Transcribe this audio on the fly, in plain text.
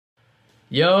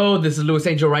Yo, this is Louis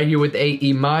Angel right here with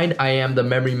AE Mind. I am the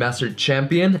Memory Master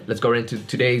Champion. Let's go into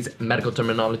today's medical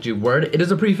terminology word. It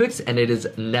is a prefix and it is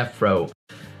nephro.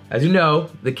 As you know,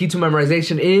 the key to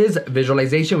memorization is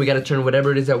visualization. We got to turn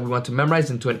whatever it is that we want to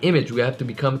memorize into an image. We have to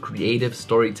become creative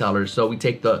storytellers. So we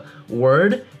take the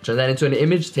word, turn that into an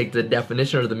image, take the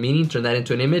definition or the meaning, turn that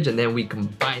into an image, and then we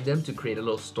combine them to create a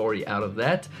little story out of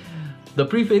that. The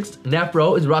prefix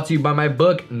nephro is brought to you by my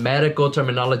book, Medical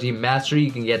Terminology Mastery.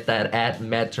 You can get that at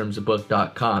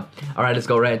medtermsbook.com. All right, let's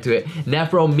go right into it.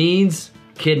 Nephro means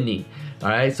kidney. All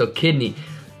right, so kidney.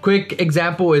 Quick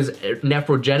example is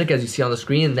nephrogenic, as you see on the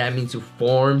screen, and that means it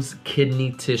forms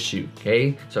kidney tissue,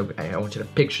 okay? So I want you to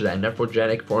picture that.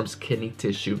 Nephrogenic forms kidney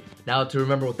tissue. Now to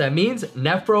remember what that means,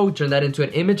 nephro, turn that into an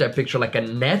image. I picture like a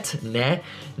net,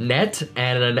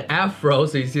 and an afro.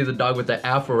 So you see the dog with the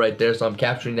afro right there. So I'm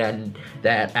capturing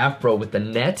that afro with the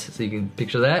net, so you can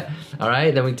picture that. All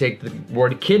right, then we take the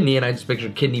word kidney, and I just picture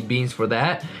kidney beans for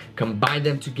that. Combine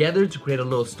them together to create a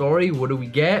little story. What do we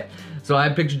get? So I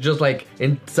pictured just like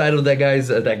inside of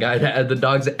the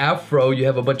dog's afro, you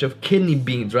have a bunch of kidney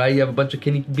beans, right? You have a bunch of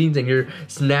kidney beans and you're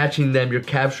snatching them, you're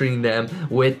capturing them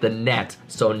with the net.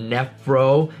 So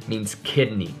nephro means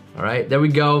kidney, all right? There we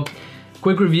go.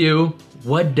 Quick review.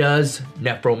 What does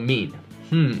nephro mean?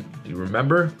 Do you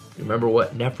remember? Do you remember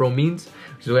what nephro means?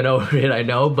 So I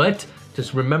know, but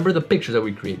just remember the pictures that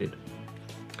we created.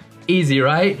 Easy,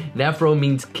 right? Nephro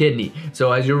means kidney.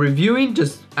 So as you're reviewing,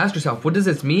 just ask yourself, what does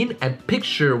this mean? And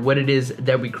picture what it is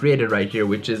that we created right here,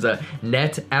 which is a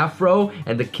net afro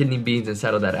and the kidney beans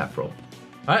inside of that afro.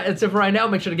 All right, that's it for right now.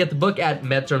 Make sure to get the book at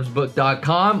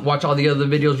medtermsbook.com. Watch all the other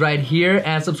videos right here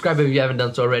and subscribe if you haven't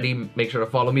done so already. Make sure to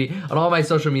follow me on all my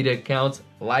social media accounts.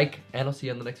 Like, and I'll see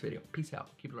you in the next video. Peace out.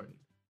 Keep learning.